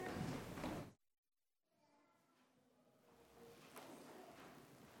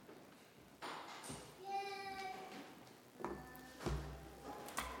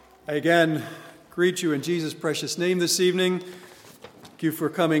I again greet you in Jesus' precious name this evening. Thank you for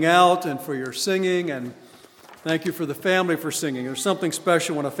coming out and for your singing, and thank you for the family for singing. There's something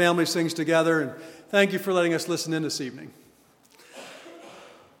special when a family sings together, and thank you for letting us listen in this evening.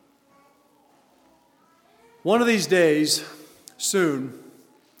 One of these days, soon,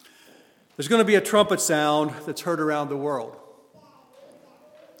 there's going to be a trumpet sound that's heard around the world.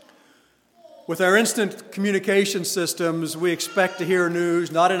 With our instant communication systems, we expect to hear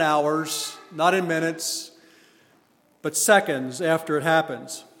news not in hours, not in minutes, but seconds after it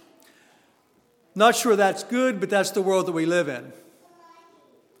happens. Not sure that's good, but that's the world that we live in.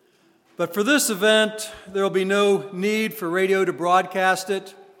 But for this event, there will be no need for radio to broadcast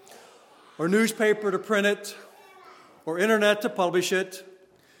it, or newspaper to print it, or internet to publish it.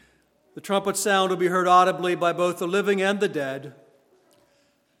 The trumpet sound will be heard audibly by both the living and the dead.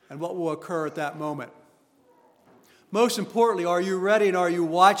 And what will occur at that moment? Most importantly, are you ready and are you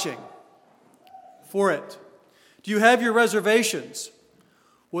watching for it? Do you have your reservations?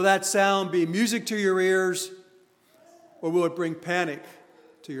 Will that sound be music to your ears, or will it bring panic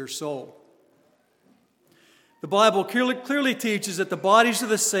to your soul? The Bible clearly teaches that the bodies of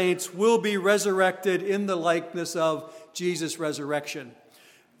the saints will be resurrected in the likeness of Jesus' resurrection.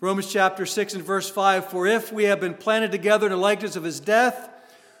 Romans chapter 6 and verse 5, "For if we have been planted together in the likeness of his death,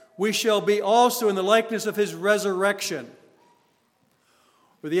 we shall be also in the likeness of his resurrection."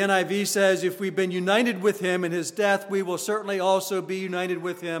 Or the NIV says, "If we've been united with him in his death, we will certainly also be united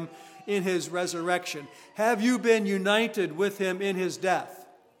with him in his resurrection." Have you been united with him in his death?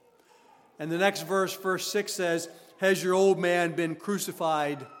 And the next verse, verse 6 says, "Has your old man been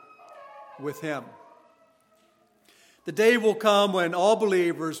crucified with him?" The day will come when all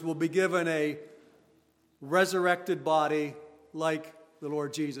believers will be given a resurrected body like the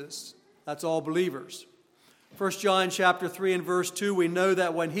Lord Jesus. That's all believers. 1 John chapter 3 and verse 2, we know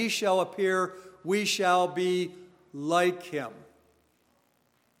that when he shall appear, we shall be like him.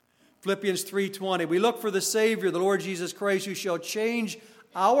 Philippians 3:20, we look for the Savior, the Lord Jesus Christ, who shall change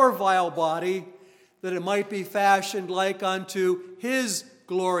our vile body, that it might be fashioned like unto his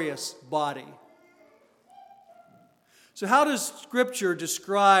glorious body. So how does Scripture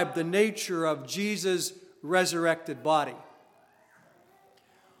describe the nature of Jesus' resurrected body?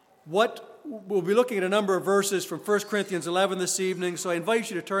 We'll be looking at a number of verses from 1 Corinthians 11 this evening, so I invite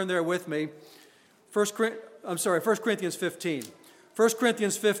you to turn there with me. 1 Corinthians 15. 1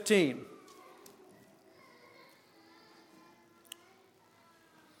 Corinthians 15.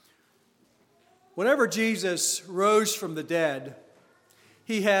 Whenever Jesus rose from the dead,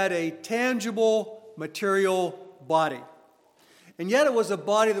 he had a tangible, material body. And yet it was a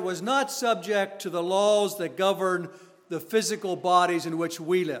body that was not subject to the laws that govern the physical bodies in which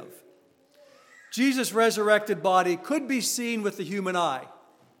we live. Jesus' resurrected body could be seen with the human eye.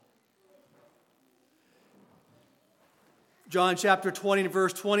 John chapter 20 and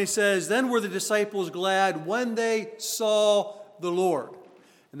verse 20 says, "Then were the disciples glad when they saw the Lord."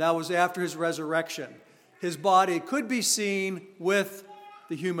 And that was after his resurrection. His body could be seen with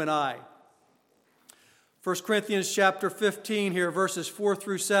the human eye. 1 Corinthians chapter 15 here, verses 4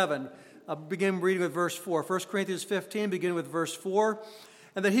 through 7. I'll begin reading with verse 4. 1 Corinthians 15, beginning with verse 4.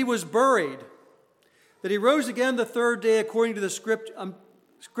 "And that he was buried, that he rose again the third day according to the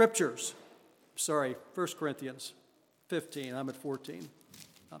Scriptures." 1 Corinthians 15. I'm at 14.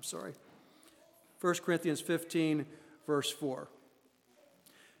 I'm sorry. 1 Corinthians 15, verse 4.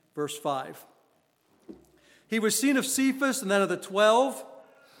 Verse 5. "He was seen of Cephas and then of the 12.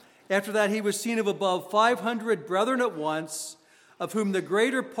 After that he was seen of above 500 brethren at once, of whom the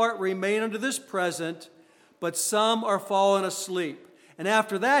greater part remain unto this present, but some are fallen asleep. And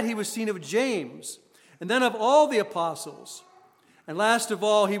after that he was seen of James, and then of all the apostles. And last of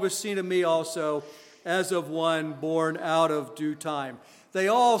all he was seen of me also, as of one born out of due time." They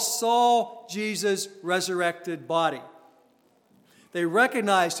all saw Jesus' resurrected body. They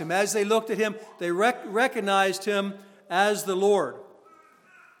recognized him. As they looked at him, they recognized him as the Lord.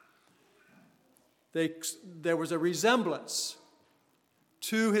 There was a resemblance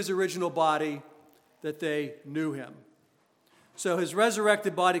to his original body that they knew him. So his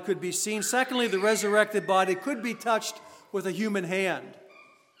resurrected body could be seen. Secondly, the resurrected body could be touched with a human hand.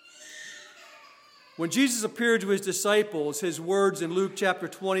 When Jesus appeared to his disciples, his words in Luke chapter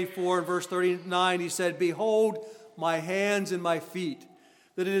 24 and verse 39, he said, "Behold my hands and my feet,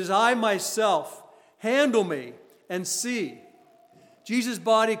 that it is I myself. Handle me and see." Jesus'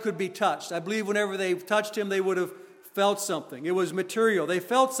 body could be touched. I believe whenever they touched him, they would have felt something. It was material. They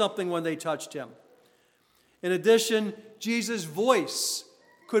felt something when they touched him. In addition, Jesus' voice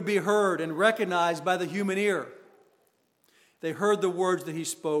could be heard and recognized by the human ear. They heard the words that he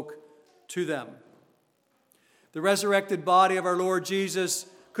spoke to them. The resurrected body of our Lord Jesus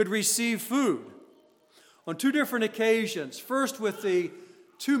could receive food on two different occasions. First with the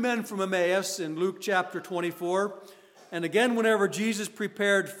two men from Emmaus in Luke chapter 24, and again whenever Jesus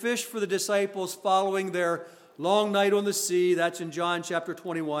prepared fish for the disciples following their long night on the sea. That's in John chapter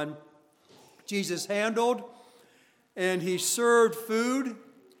 21. Jesus handled and he served food,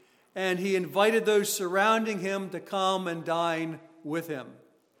 and he invited those surrounding him to come and dine with him.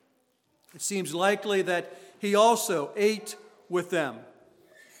 It seems likely that he also ate with them,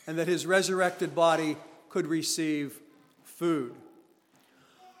 and that his resurrected body could receive food.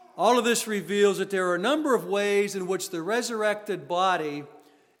 All of this reveals that there are a number of ways in which the resurrected body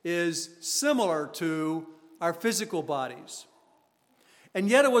is similar to our physical bodies. And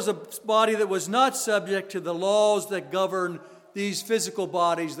yet it was a body that was not subject to the laws that govern these physical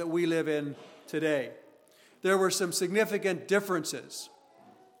bodies that we live in today. There were some significant differences.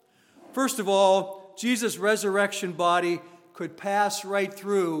 First of all, Jesus' resurrection body could pass right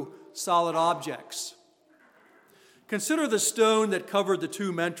through solid objects. Consider the stone that covered the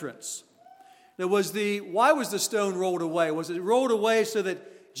tomb entrance. Why was the stone rolled away? Was it rolled away so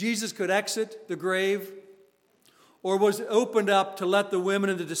that Jesus could exit the grave? Or was it opened up to let the women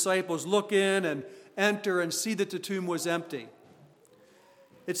and the disciples look in and enter and see that the tomb was empty?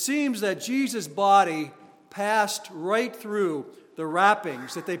 It seems that Jesus' body passed right through the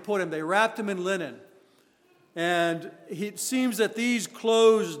wrappings that they put him. They wrapped him in linen. And it seems that these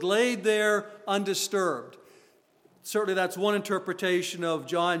clothes laid there undisturbed. Certainly that's one interpretation of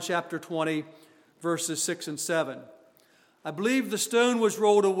John chapter 20, verses 6 and 7. I believe the stone was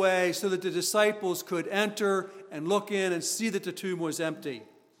rolled away so that the disciples could enter and look in and see that the tomb was empty.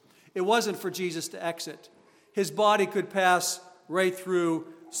 It wasn't for Jesus to exit. His body could pass right through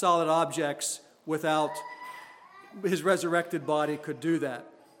solid objects without his resurrected body could do that.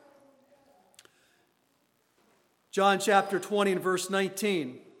 John chapter 20 and verse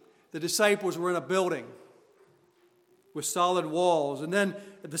 19, the disciples were in a building with solid walls. And then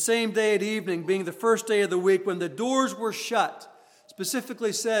at the same day at evening, being the first day of the week, when the doors were shut,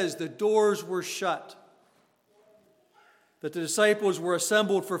 specifically says the doors were shut, that the disciples were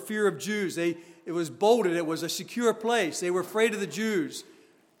assembled for fear of Jews. It was bolted. It was a secure place. They were afraid of the Jews.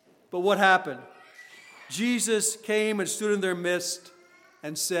 But what happened? Jesus came and stood in their midst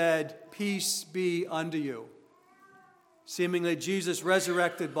and said, "Peace be unto you." Seemingly, Jesus'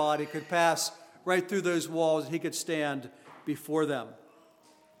 resurrected body could pass right through those walls, and he could stand before them.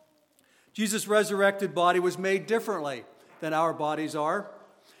 Jesus' resurrected body was made differently than our bodies are.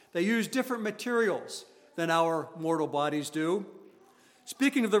 They used different materials than our mortal bodies do.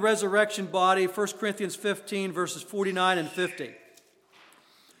 Speaking of the resurrection body, 1 Corinthians 15, verses 49 and 50.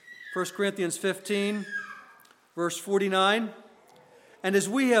 1 Corinthians 15, verse 49. And as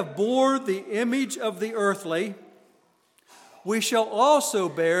we have borne the image of the earthly, we shall also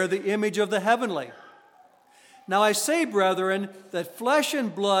bear the image of the heavenly. Now I say, brethren, that flesh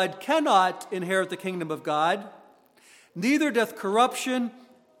and blood cannot inherit the kingdom of God, neither doth corruption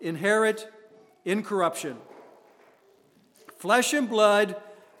inherit incorruption. Flesh and blood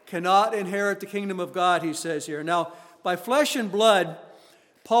cannot inherit the kingdom of God, he says here. Now, by flesh and blood,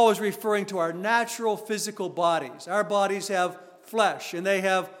 Paul is referring to our natural physical bodies. Our bodies have flesh and they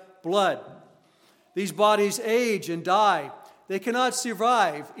have blood. These bodies age and die. They cannot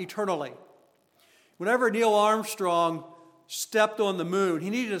survive eternally. Whenever Neil Armstrong stepped on the moon, he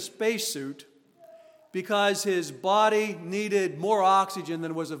needed a spacesuit because his body needed more oxygen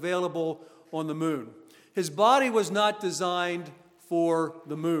than was available on the moon. His body was not designed for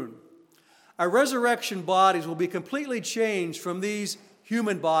the moon. Our resurrection bodies will be completely changed from these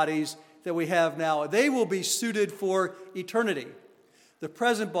human bodies that we have now. They will be suited for eternity. The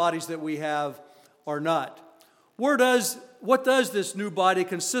present bodies that we have are not. What does this new body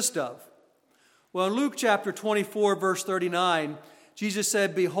consist of? Well, in Luke chapter 24, verse 39, Jesus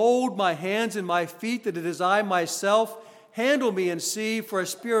said, "Behold my hands and my feet, that it is I myself. Handle me and see, for a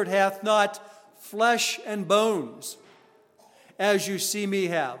spirit hath not flesh and bones, as you see me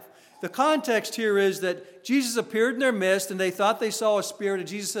have." The context here is that Jesus appeared in their midst, and they thought they saw a spirit, and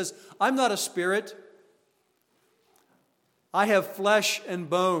Jesus says, "I'm not a spirit. I have flesh and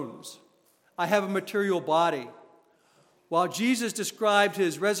bones. I have a material body." While Jesus described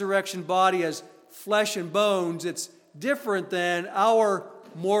his resurrection body as flesh and bones, it's different than our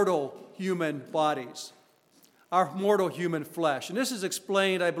mortal human bodies, our mortal human flesh. And this is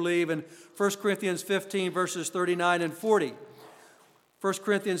explained, I believe, in 1 Corinthians 15, verses 39 and 40. 1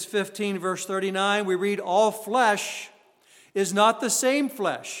 Corinthians 15, verse 39, we read, "All flesh is not the same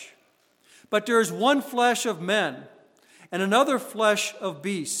flesh, but there is one flesh of men, and another flesh of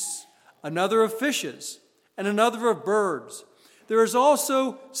beasts, another of fishes, and another of birds. There is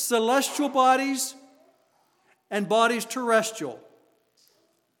also celestial bodies and bodies terrestrial.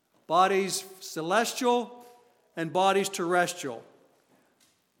 Bodies celestial and bodies terrestrial.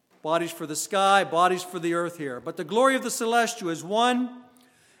 Bodies for the sky, bodies for the earth here. But the glory of the celestial is one,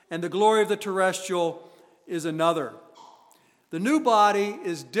 and the glory of the terrestrial is another. The new body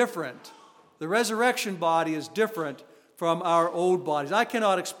is different. The resurrection body is different from our old bodies. I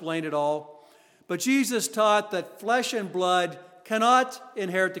cannot explain it all, but Jesus taught that flesh and blood cannot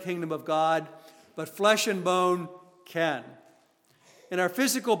inherit the kingdom of God, but flesh and bone can. In our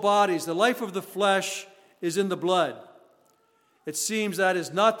physical bodies, the life of the flesh is in the blood. It seems that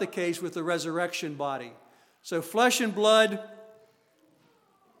is not the case with the resurrection body. So flesh and blood,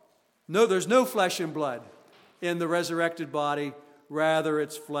 no, there's no flesh and blood in the resurrected body. Rather,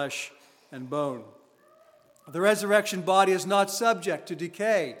 it's flesh and bone. The resurrection body is not subject to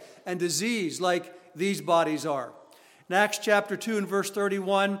decay and disease like these bodies are. In Acts chapter 2 and verse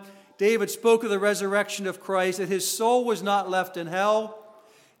 31, David spoke of the resurrection of Christ, that his soul was not left in hell,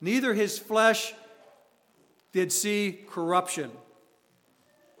 neither his flesh did see corruption.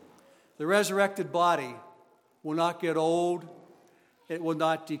 The resurrected body will not get old, it will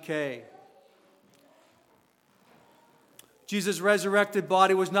not decay. Jesus' resurrected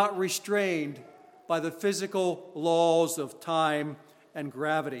body was not restrained by the physical laws of time and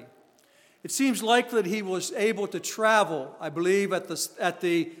gravity. It seems likely that he was able to travel, I believe, at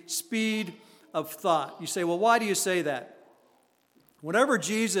the speed of thought. You say, well, why do you say that? Whenever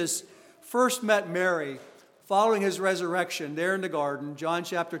Jesus first met Mary following his resurrection there in the garden, John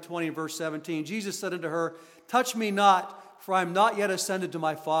chapter 20 verse 17, Jesus said unto her, "Touch me not, for I am not yet ascended to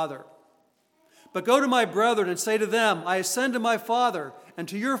my Father. But go to my brethren and say to them, I ascend to my Father and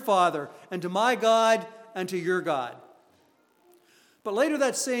to your Father and to my God and to your God." But later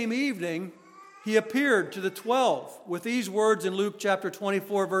that same evening, he appeared to the 12 with these words in Luke chapter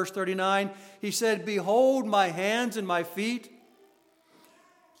 24, verse 39. He said, "Behold my hands and my feet."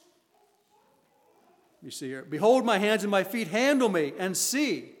 You see here, "Behold my hands and my feet, handle me and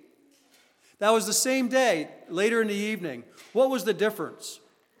see." That was the same day, later in the evening. What was the difference?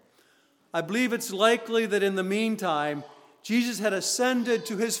 I believe it's likely that in the meantime, Jesus had ascended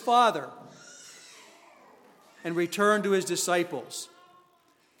to his Father and returned to his disciples.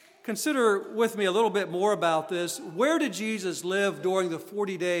 Consider with me a little bit more about this. Where did Jesus live during the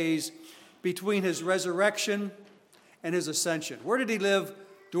 40 days between his resurrection and his ascension? Where did he live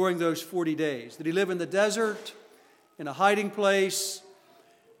during those 40 days? Did he live in the desert, in a hiding place?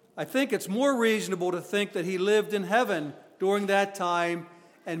 I think it's more reasonable to think that he lived in heaven during that time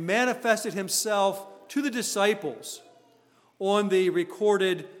and manifested himself to the disciples on the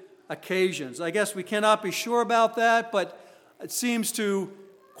recorded occasions. I guess we cannot be sure about that, but it seems to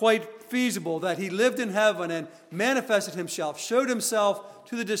quite feasible that he lived in heaven and manifested himself, showed himself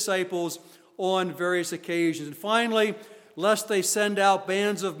to the disciples on various occasions. And finally, lest they send out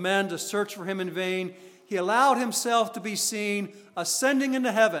bands of men to search for him in vain, he allowed himself to be seen ascending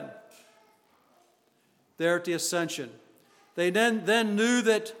into heaven there at the ascension. They then knew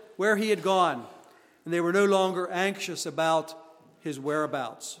that where he had gone, and they were no longer anxious about his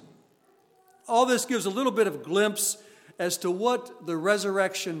whereabouts. All this gives a little bit of glimpse as to what the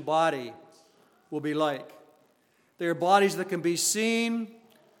resurrection body will be like. They are bodies that can be seen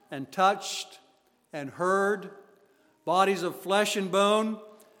and touched and heard, bodies of flesh and bone,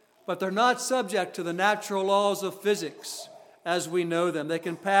 but they're not subject to the natural laws of physics as we know them. They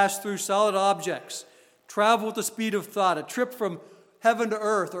can pass through solid objects, travel with the speed of thought, a trip from heaven to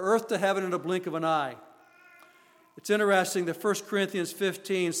earth or earth to heaven in a blink of an eye. It's interesting that 1 Corinthians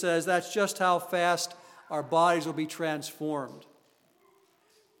 15 says that's just how fast our bodies will be transformed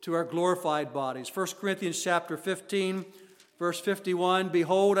to our glorified bodies. 1 Corinthians chapter 15, verse 51,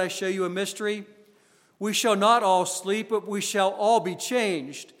 "Behold, I show you a mystery. We shall not all sleep, but we shall all be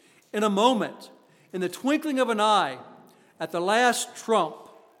changed in a moment, in the twinkling of an eye, at the last trump.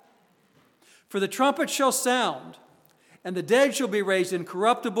 For the trumpet shall sound, and the dead shall be raised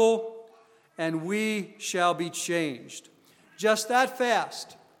incorruptible, and we shall be changed." Just that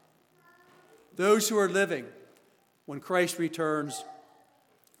fast, those who are living when Christ returns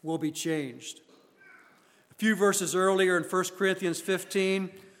will be changed. A few verses earlier in 1 Corinthians 15,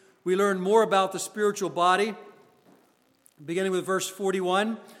 we learn more about the spiritual body, beginning with verse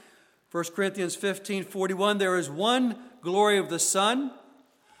 41. 1 Corinthians 15:41, "There is one glory of the sun,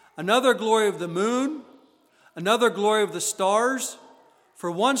 another glory of the moon, another glory of the stars.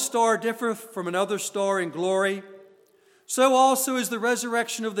 For one star differeth from another star in glory. So also is the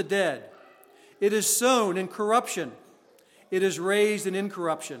resurrection of the dead. It is sown in corruption, it is raised in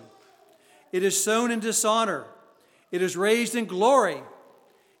incorruption. It is sown in dishonor. It is raised in glory.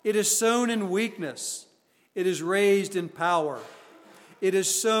 It is sown in weakness. It is raised in power. It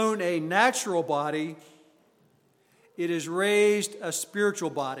is sown a natural body. It is raised a spiritual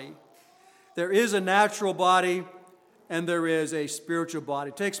body. There is a natural body and there is a spiritual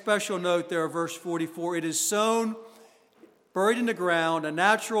body. Take special note there of verse 44. It is sown, buried in the ground, a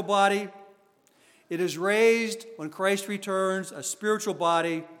natural body. It is raised when Christ returns, a spiritual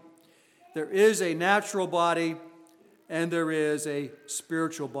body. There is a natural body and there is a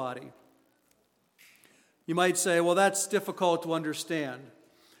spiritual body. You might say, well, that's difficult to understand.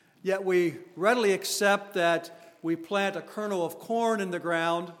 Yet we readily accept that we plant a kernel of corn in the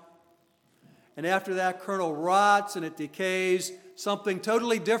ground, and after that kernel rots and it decays, something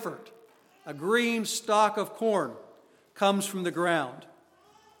totally different, a green stalk of corn, comes from the ground.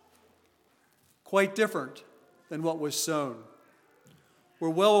 Quite different than what was sown. We're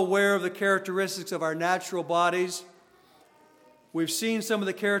well aware of the characteristics of our natural bodies. We've seen some of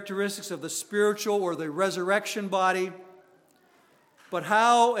the characteristics of the spiritual or the resurrection body. But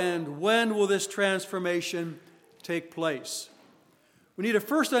how and when will this transformation take place? We need to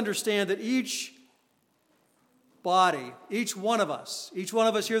first understand that each body, each one of us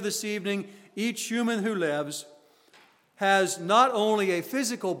here this evening, each human who lives, has not only a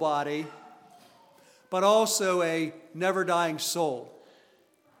physical body, but also a never-dying soul.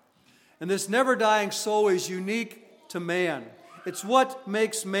 And this never-dying soul is unique to man. It's what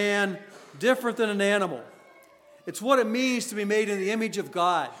makes man different than an animal. It's what it means to be made in the image of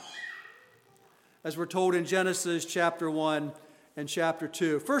God, as we're told in Genesis chapter 1 and chapter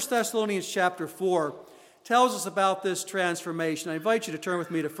 2. 1 Thessalonians chapter 4 tells us about this transformation. I invite you to turn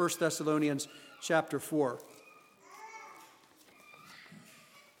with me to 1 Thessalonians chapter 4.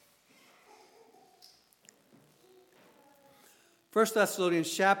 1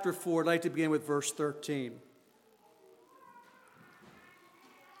 Thessalonians chapter 4, I'd like to begin with verse 13.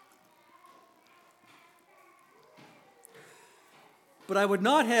 But I would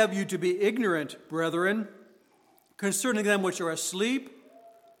not have you to be ignorant, brethren, concerning them which are asleep,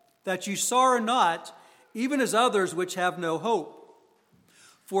 that you sorrow not, even as others which have no hope.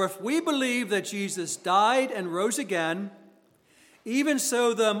 For if we believe that Jesus died and rose again, even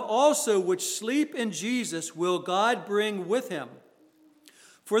so them also which sleep in Jesus will God bring with him.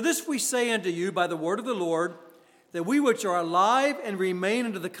 For this we say unto you by the word of the Lord, that we which are alive and remain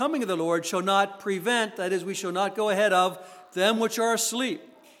unto the coming of the Lord shall not prevent, that is, we shall not go ahead of them which are asleep.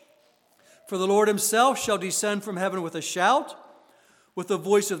 For the Lord himself shall descend from heaven with a shout, with the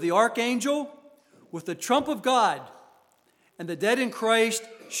voice of the archangel, with the trump of God, and the dead in Christ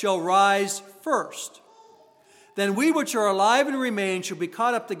shall rise first. Then we which are alive and remain shall be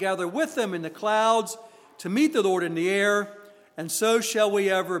caught up together with them in the clouds to meet the Lord in the air, and so shall we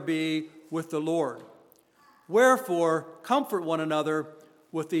ever be with the Lord. Wherefore, comfort one another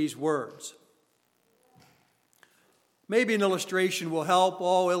with these words. Maybe an illustration will help.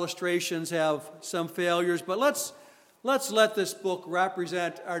 All illustrations have some failures, but let's let this book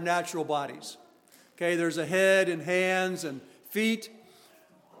represent our natural bodies. Okay, there's a head and hands and feet.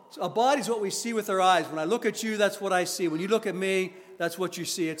 So a body is what we see with our eyes. When I look at you, that's what I see. When you look at me, that's what you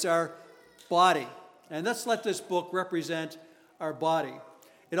see. It's our body. And let's let this book represent our body.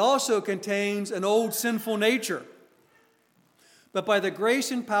 It also contains an old sinful nature. But by the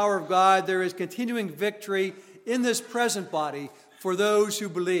grace and power of God, there is continuing victory in this present body for those who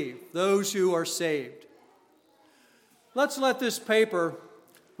believe, those who are saved. Let's let this paper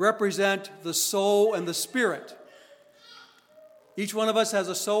represent the soul and the spirit. Each one of us has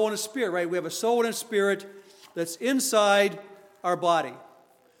a soul and a spirit, right? We have a soul and a spirit that's inside our body.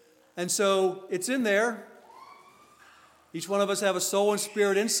 And so it's in there. Each one of us have a soul and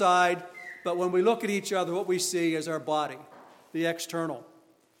spirit inside, but when we look at each other, what we see is our body, the external.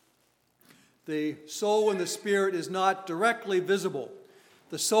 The soul and the spirit is not directly visible.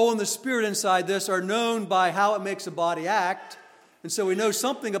 The soul and the spirit inside this are known by how it makes a body act, and so we know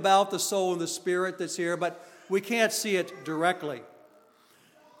something about the soul and the spirit that's here, but we can't see it directly.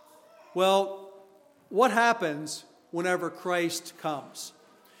 Well, what happens whenever Christ comes?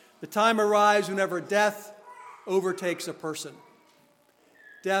 The time arrives whenever death overtakes a person.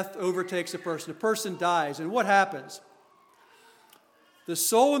 Death overtakes a person. A person dies. And what happens? The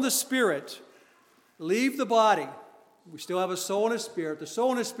soul and the spirit leave the body. We still have a soul and a spirit. The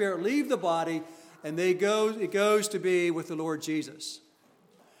soul and the spirit leave the body, and it goes to be with the Lord Jesus.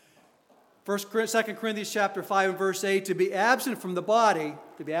 2 Corinthians chapter 5 and verse 8, to be absent from the body,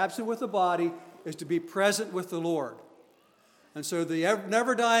 to be absent with the body, is to be present with the Lord. And so the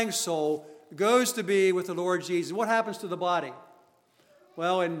never-dying soul goes to be with the Lord Jesus. What happens to the body?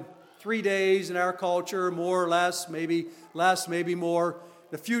 Well, in 3 days in our culture, more or less, maybe more.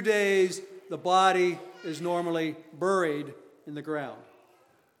 In a few days, the body is normally buried in the ground.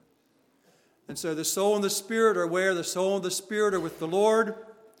 And so the soul and the spirit are where? The soul and the spirit are with the Lord,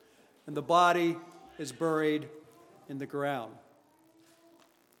 and the body is buried in the ground.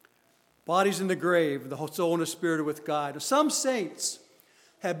 Body's in the grave, the soul and the spirit are with God. Some saints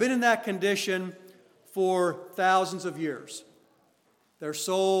have been in that condition for thousands of years. Their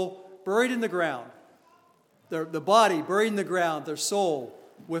soul buried in the ground, the body buried in the ground, their soul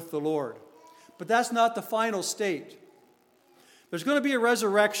with the Lord. But that's not the final state. There's going to be a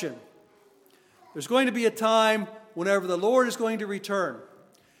resurrection. There's going to be a time whenever the Lord is going to return.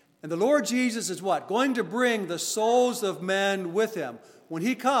 And the Lord Jesus is what? Going to bring the souls of men with him. When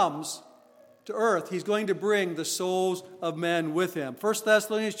he comes to earth, he's going to bring the souls of men with him. 1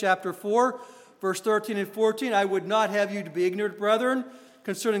 Thessalonians chapter 4, verse 13 and 14, I would not have you to be ignorant, brethren,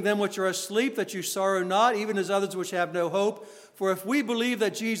 concerning them which are asleep, that you sorrow not, even as others which have no hope. For if we believe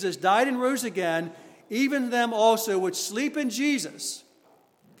that Jesus died and rose again, even them also which sleep in Jesus,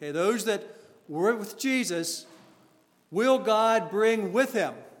 okay, those that were with Jesus, will God bring with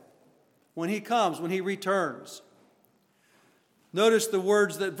him when he comes, when he returns. Notice the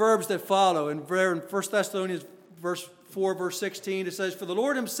verbs that follow. In 1 Thessalonians verse 4, verse 16, it says, For the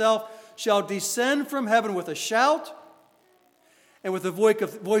Lord himself shall descend from heaven with a shout, and with the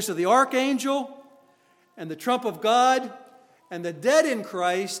voice of the archangel, and the trump of God, and the dead in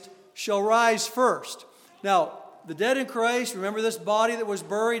Christ shall rise first. Now, the dead in Christ, remember this body that was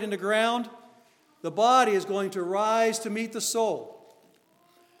buried in the ground? The body is going to rise to meet the soul.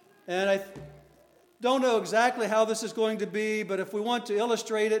 And I don't know exactly how this is going to be, but if we want to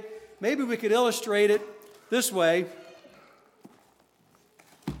illustrate it, maybe we could illustrate it this way.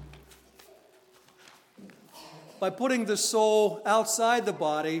 By putting the soul outside the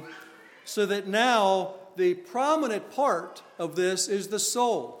body, so that now the prominent part of this is the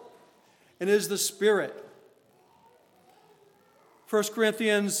soul and is the spirit. 1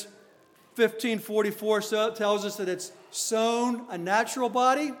 Corinthians 15:44 tells us that it's sown a natural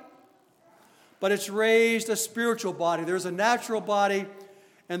body, but it's raised a spiritual body. There's a natural body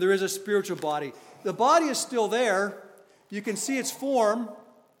and there is a spiritual body. The body is still there. You can see its form.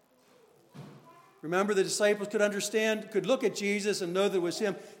 Remember, the disciples could look at Jesus and know that it was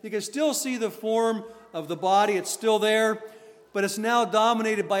him. You can still see the form of the body. It's still there, but it's now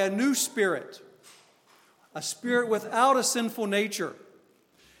dominated by a new spirit, a spirit without a sinful nature.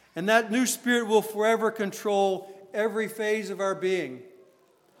 And that new spirit will forever control every phase of our being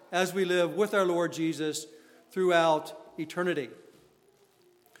as we live with our Lord Jesus throughout eternity.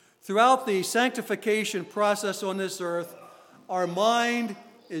 Throughout the sanctification process on this earth, our mind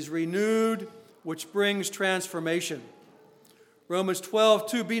is renewed, which brings transformation. Romans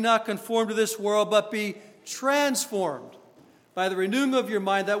 12:2, be not conformed to this world, but be transformed by the renewing of your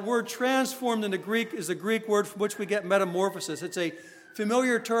mind. That word transformed in the Greek is the Greek word from which we get metamorphosis. It's a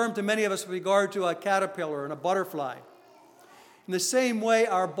familiar term to many of us with regard to a caterpillar and a butterfly. In the same way,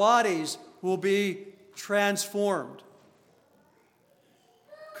 our bodies will be transformed,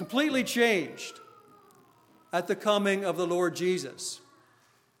 completely changed at the coming of the Lord Jesus.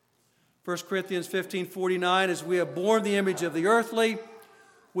 1 Corinthians 15:49, as we have borne the image of the earthly,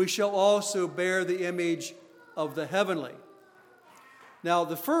 we shall also bear the image of the heavenly. Now,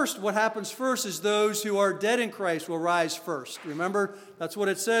 what happens first is those who are dead in Christ will rise first. Remember, that's what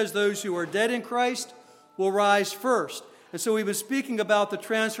it says. Those who are dead in Christ will rise first. And so we've been speaking about the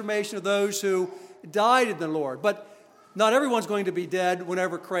transformation of those who died in the Lord. But not everyone's going to be dead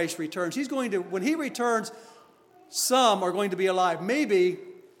whenever Christ returns. When he returns, some are going to be alive. Maybe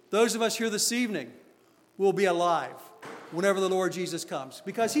those of us here this evening will be alive whenever the Lord Jesus comes.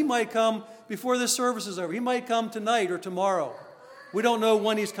 Because he might come before this service is over. He might come tonight or tomorrow. We don't know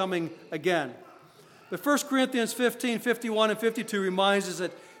when he's coming again. But 1 Corinthians 15:51 and 52 reminds us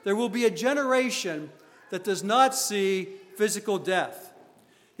that there will be a generation that does not see physical death.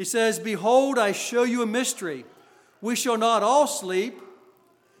 He says, behold, I show you a mystery. We shall not all sleep.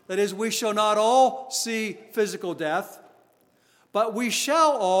 That is, we shall not all see physical death, but we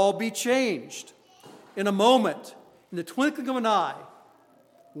shall all be changed in a moment, in the twinkling of an eye.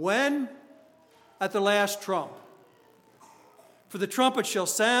 When? At the last trump. For the trumpet shall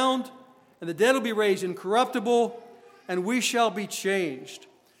sound, and the dead will be raised incorruptible, and we shall be changed.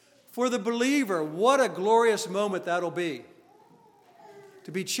 For the believer, what a glorious moment that'll be.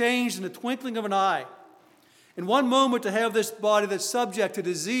 To be changed in the twinkling of an eye. In one moment to have this body that's subject to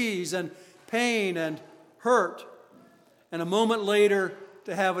disease and pain and hurt, and a moment later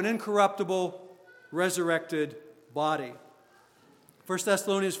to have an incorruptible, resurrected body. 1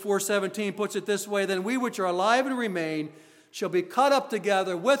 Thessalonians 4:17 puts it this way, then we which are alive and remain shall be caught up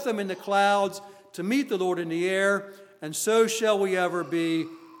together with them in the clouds to meet the Lord in the air, and so shall we ever be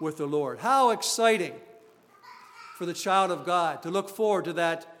with the Lord. How exciting for the child of God to look forward to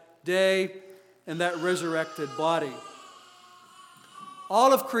that day and that resurrected body.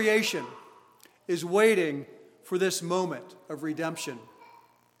 All of creation is waiting for this moment of redemption.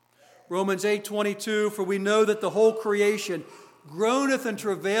 Romans 8:22, for we know that the whole creation groaneth and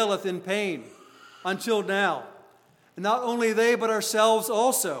travaileth in pain until now. And not only they, but ourselves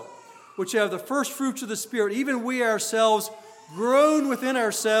also, which have the first fruits of the Spirit, even we ourselves groan within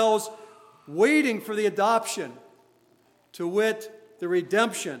ourselves, waiting for the adoption, to wit, the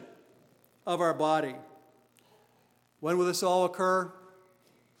redemption of our body. When will this all occur?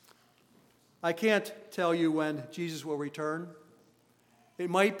 I can't tell you when Jesus will return. It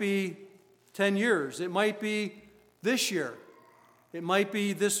might be 10 years. It might be this year. It might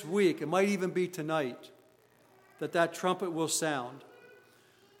be this week. It might even be tonight that trumpet will sound.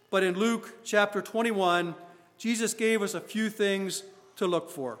 But in Luke chapter 21, Jesus gave us a few things to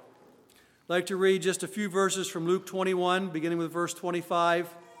look for. I'd like to read just a few verses from Luke 21, beginning with verse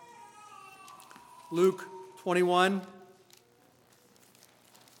 25. Luke 21,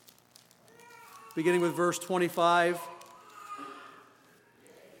 beginning with verse 25.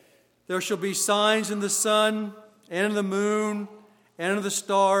 There shall be signs in the sun, and in the moon, and in the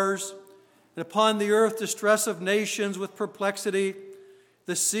stars, and upon the earth distress of nations with perplexity,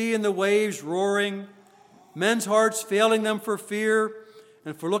 the sea and the waves roaring, men's hearts failing them for fear,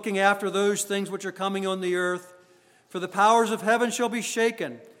 and for looking after those things which are coming on the earth. For the powers of heaven shall be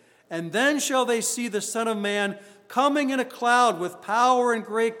shaken, and then shall they see the Son of Man coming in a cloud with power and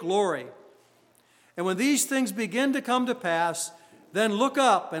great glory. And when these things begin to come to pass, then look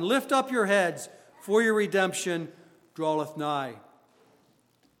up and lift up your heads, for your redemption draweth nigh.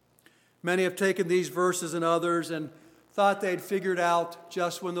 Many have taken these verses and others and thought they'd figured out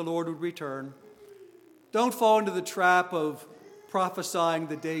just when the Lord would return. Don't fall into the trap of prophesying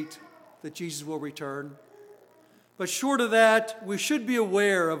the date that Jesus will return. But short of that, we should be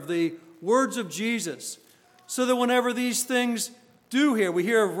aware of the words of Jesus, so that whenever these things do we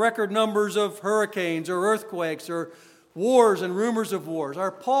hear of record numbers of hurricanes or earthquakes or wars and rumors of wars,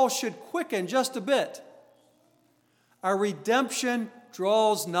 our pulse should quicken just a bit. Our redemption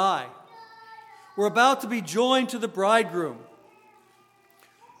draws nigh. We're about to be joined to the bridegroom.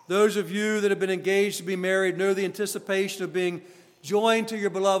 Those of you that have been engaged to be married know the anticipation of being joined to your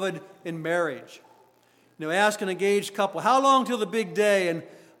beloved in marriage. Ask an engaged couple, how long till the big day? And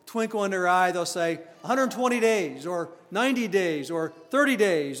twinkle in their eye, they'll say 120 days or 90 days or 30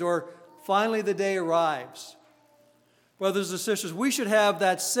 days, or finally the day arrives. Brothers and sisters, we should have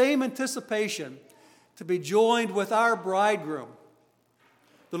that same anticipation to be joined with our bridegroom,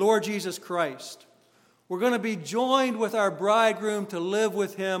 the Lord Jesus Christ. We're going to be joined with our bridegroom to live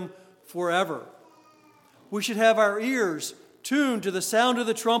with him forever. We should have our ears tuned to the sound of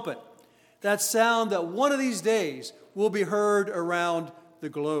the trumpet, that sound that one of these days will be heard around the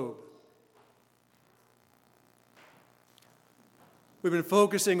globe. We've been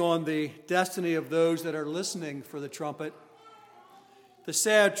focusing on the destiny of those that are listening for the trumpet. The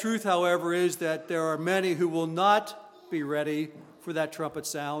sad truth, however, is that there are many who will not be ready for that trumpet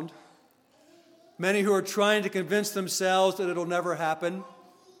sound. Many who are trying to convince themselves that it'll never happen.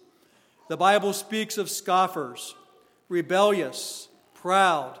 The Bible speaks of scoffers, rebellious,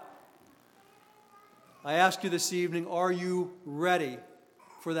 proud. I ask you this evening, are you ready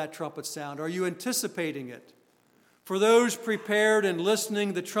for that trumpet sound? Are you anticipating it? For those prepared and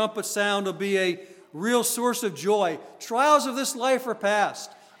listening, the trumpet sound will be a real source of joy. Trials of this life are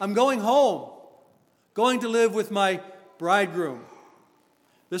past. I'm going home, going to live with my bridegroom.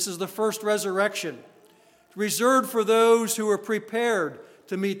 This is the first resurrection, reserved for those who are prepared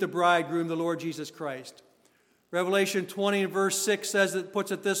to meet the bridegroom, the Lord Jesus Christ. Revelation 20 and verse 6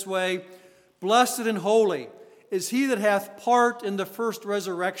 puts it this way, blessed and holy is he that hath part in the first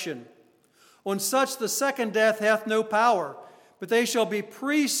resurrection. On such the second death hath no power, but they shall be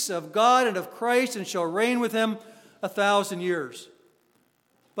priests of God and of Christ, and shall reign with him 1,000 years.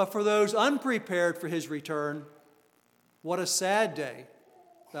 But for those unprepared for his return, what a sad day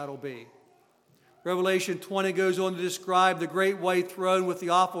that'll be. Revelation 20 goes on to describe the great white throne with the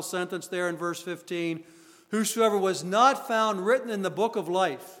awful sentence there in verse 15, whosoever was not found written in the book of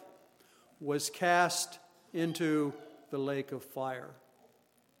life was cast into the lake of fire.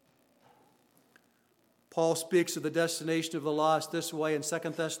 Paul speaks of the destination of the lost this way in 2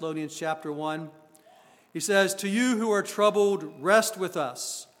 Thessalonians chapter 1. He says, to you who are troubled, rest with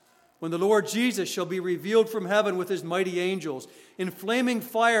us when the Lord Jesus shall be revealed from heaven with his mighty angels, in flaming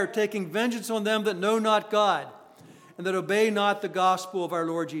fire, taking vengeance on them that know not God, and that obey not the gospel of our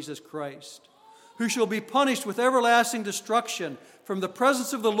Lord Jesus Christ, who shall be punished with everlasting destruction from the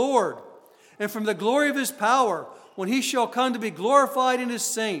presence of the Lord and from the glory of his power, when he shall come to be glorified in his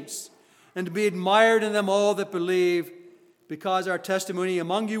saints, and to be admired in them all that believe, because our testimony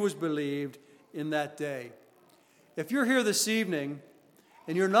among you was believed in that day. If you're here this evening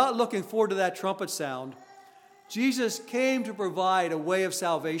and you're not looking forward to that trumpet sound, Jesus came to provide a way of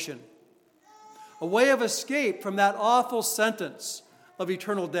salvation, a way of escape from that awful sentence of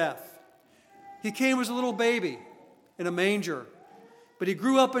eternal death. He came as a little baby in a manger, but he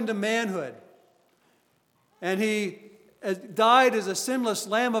grew up into manhood, and he died as a sinless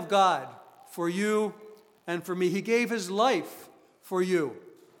Lamb of God for you and for me. He gave his life for you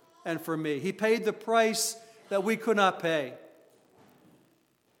and for me. He paid the price that we could not pay.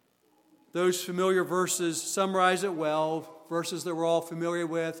 Those familiar verses summarize it well, verses that we're all familiar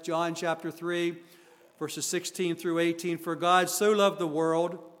with. John chapter 3, verses 16 through 18. For God so loved the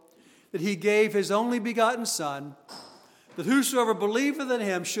world that he gave his only begotten Son, that whosoever believeth in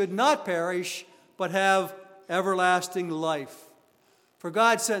him should not perish, but have everlasting life. For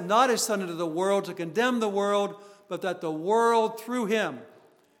God sent not his Son into the world to condemn the world, but that the world through him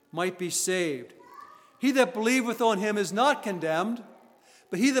might be saved. He that believeth on him is not condemned,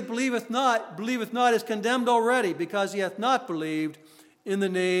 but he that believeth not is condemned already, because he hath not believed in the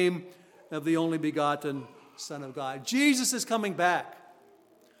name of the only begotten Son of God. Jesus is coming back.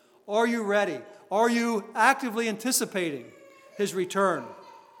 Are you ready? Are you actively anticipating his return?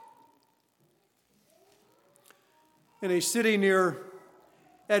 In a city near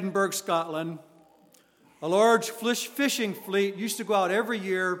Edinburgh, Scotland, a large fishing fleet used to go out every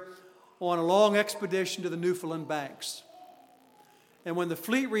year on a long expedition to the Newfoundland banks. And when the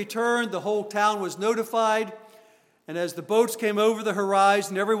fleet returned, the whole town was notified, and as the boats came over the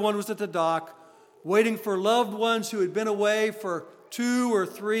horizon, everyone was at the dock waiting for loved ones who had been away for 2 or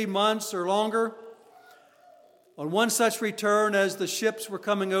 3 months or longer. On one such return, as the ships were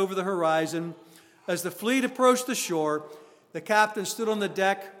coming over the horizon, as the fleet approached the shore, the captain stood on the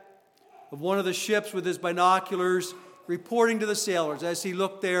deck of one of the ships with his binoculars, reporting to the sailors as he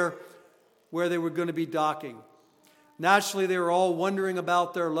looked there where they were going to be docking. Naturally, they were all wondering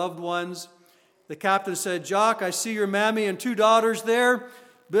about their loved ones. The captain said, "Jock, I see your mammy and 2 daughters there.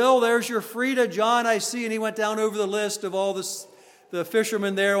 Bill, there's your Frida. John, I see." And he went down over the list of all the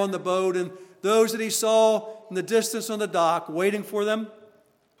fishermen there on the boat and those that he saw in the distance on the dock waiting for them.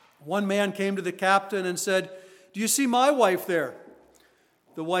 One man came to the captain and said, "Do you see my wife there?"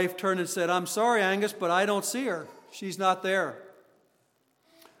 The wife turned and said, "I'm sorry, Angus, but I don't see her. She's not there."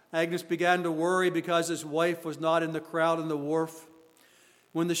 Angus began to worry because his wife was not in the crowd on the wharf.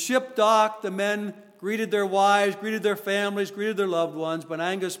 When the ship docked, the men greeted their wives, greeted their families, greeted their loved ones, but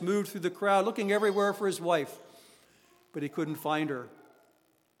Angus moved through the crowd looking everywhere for his wife, but he couldn't find her.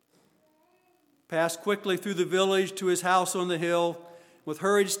 Passed quickly through the village to his house on the hill. With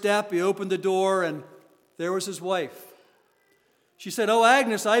hurried step, he opened the door, and there was his wife. She said, "Oh,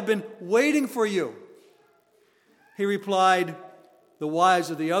 Agnes, I've been waiting for you." He replied, "The wives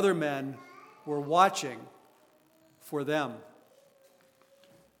of the other men were watching for them."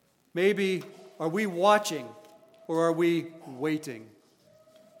 Maybe, are we watching or are we waiting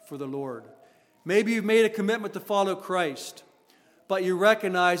for the Lord? Maybe you've made a commitment to follow Christ, but you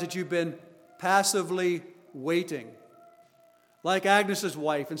recognize that you've been passively waiting, like Agnes's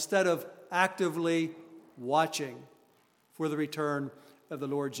wife, instead of actively watching for the return of the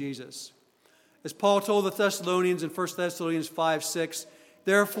Lord Jesus. As Paul told the Thessalonians in 1 Thessalonians 5:6,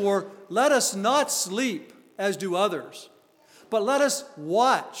 "Therefore, let us not sleep as do others, but let us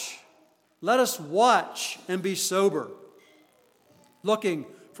watch. Let us watch and be sober, looking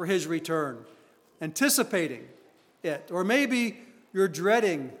for his return, anticipating it." Or maybe you're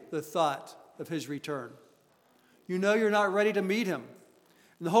dreading the thought of his return. You know you're not ready to meet him.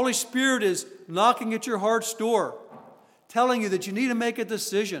 And the Holy Spirit is knocking at your heart's door, telling you that you need to make a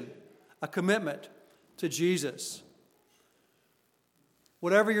decision, a commitment to Jesus.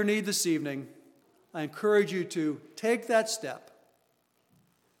 Whatever your need this evening, I encourage you to take that step.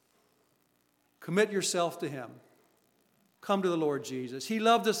 Commit yourself to him. Come to the Lord Jesus. He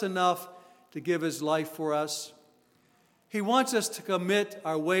loved us enough to give his life for us. He wants us to commit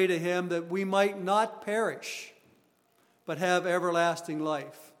our way to him that we might not perish, but have everlasting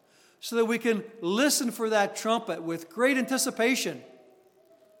life, so that we can listen for that trumpet with great anticipation.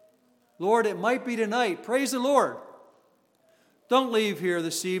 Lord, it might be tonight. Praise the Lord. Don't leave here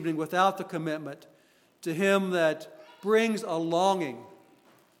this evening without the commitment to him that brings a longing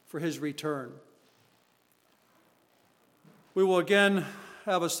for his return. We will again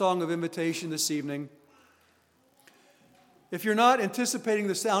have a song of invitation this evening. If you're not anticipating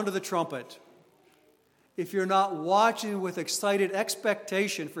the sound of the trumpet, if you're not watching with excited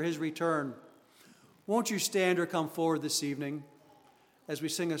expectation for his return, won't you stand or come forward this evening as we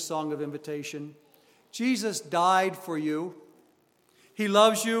sing a song of invitation? Jesus died for you. He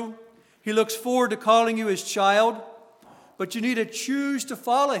loves you. He looks forward to calling you his child, but you need to choose to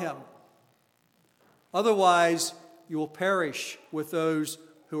follow him. Otherwise, you will perish with those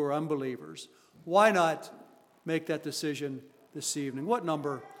who are unbelievers. Why not make that decision this evening? What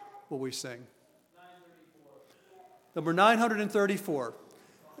number will we sing? 934. Number 934.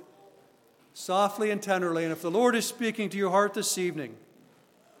 Softly and tenderly, and if the Lord is speaking to your heart this evening,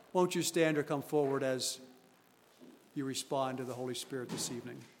 won't you stand or come forward as you respond to the Holy Spirit this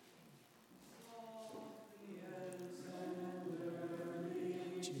evening?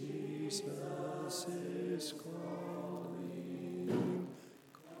 Jesus is calling,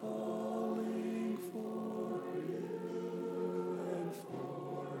 calling for you and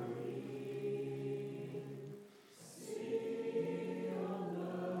for me. See your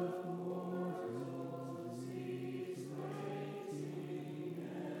love more rosy breaking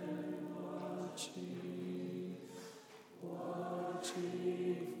and watching for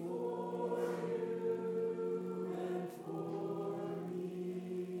you and for me.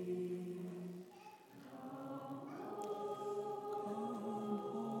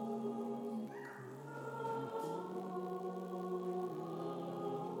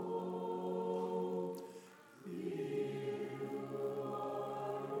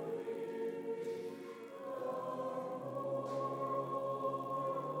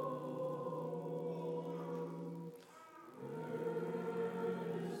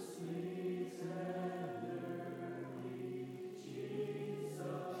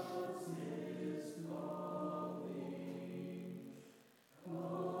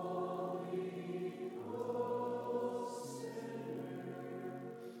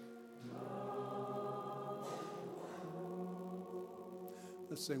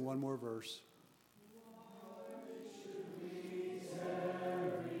 Let's sing one more verse.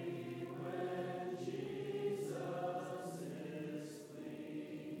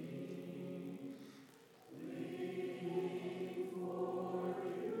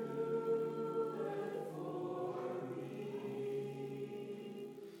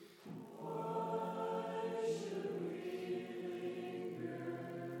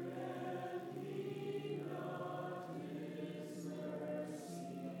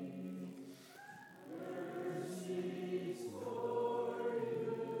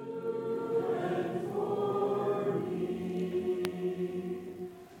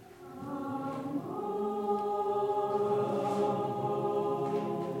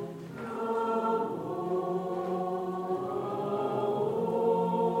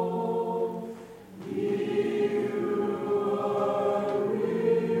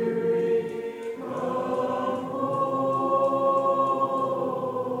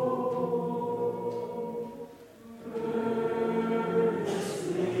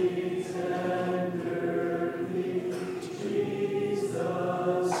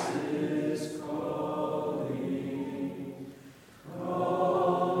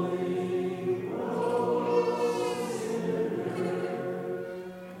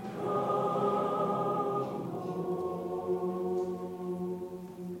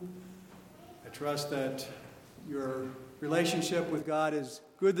 Trust that your relationship with God is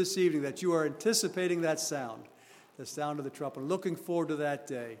good this evening, that you are anticipating that sound, the sound of the trumpet, looking forward to that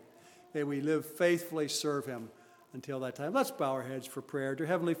day. May we live faithfully, serve him until that time. Let's bow our heads for prayer. Dear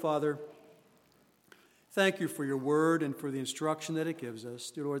Heavenly Father, thank you for your word and for the instruction that it gives us.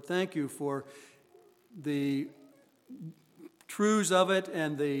 Dear Lord, thank you for the truths of it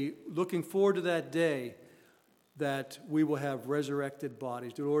and the looking forward to that day that we will have resurrected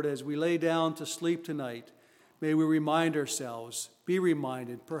bodies. Dear Lord, as we lay down to sleep tonight, may we remind ourselves, be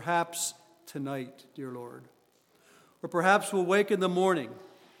reminded, perhaps tonight, dear Lord. Or perhaps we'll wake in the morning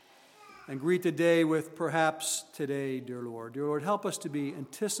and greet the day with perhaps today, dear Lord. Dear Lord, help us to be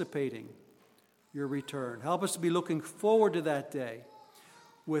anticipating your return. Help us to be looking forward to that day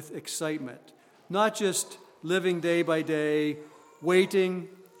with excitement, not just living day by day, waiting,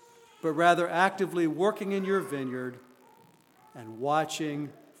 but rather actively working in your vineyard and watching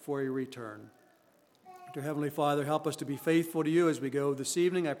for your return. Dear Heavenly Father, help us to be faithful to you as we go this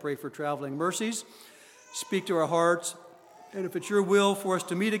evening. I pray for traveling mercies. Speak to our hearts. And if it's your will for us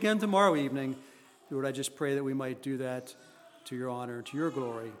to meet again tomorrow evening, Lord, I just pray that we might do that to your honor, to your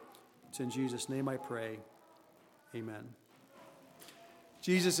glory. It's in Jesus' name I pray. Amen.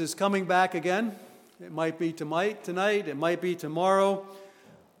 Jesus is coming back again. It might be tonight, it might be tomorrow.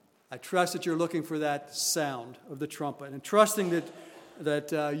 I trust that you're looking for that sound of the trumpet and trusting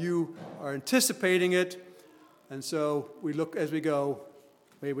that you are anticipating it. And so we look as we go,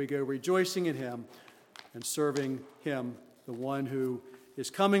 may we go rejoicing in him and serving him, the one who is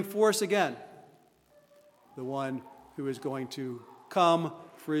coming for us again, the one who is going to come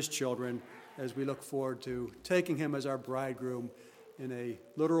for his children as we look forward to taking him as our bridegroom in a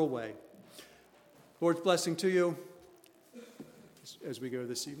literal way. Lord's blessing to you as we go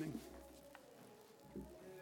this evening.